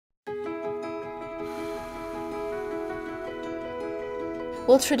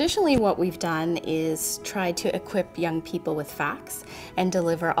Well, traditionally what we've done is try to equip young people with facts and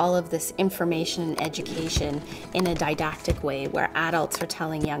deliver all of this information and education in a didactic way where adults are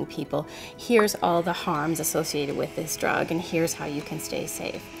telling young people, here's all the harms associated with this drug and here's how you can stay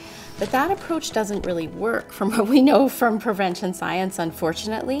safe. But that approach doesn't really work from what we know from prevention science,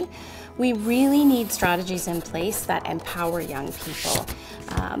 unfortunately. We really need strategies in place that empower young people,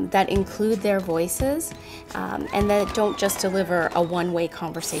 that include their voices, and that don't just deliver a one-way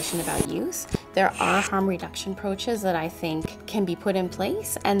conversation about use. There are harm reduction approaches that I think can be put in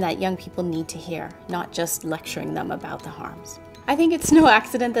place and that young people need to hear, not just lecturing them about the harms. I think it's no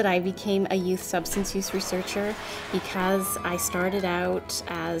accident that I became a youth substance use researcher because I started out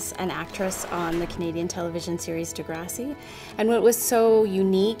as an actress on the Canadian television series Degrassi. And what was so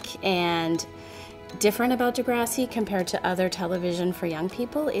unique and different about Degrassi compared to other television for young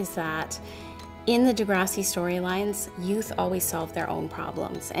people is that in the Degrassi storylines, youth always solved their own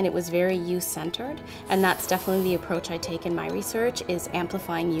problems, and it was very youth-centered, and that's definitely the approach I take in my research, is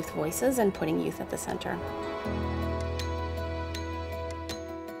amplifying youth voices and putting youth at the center.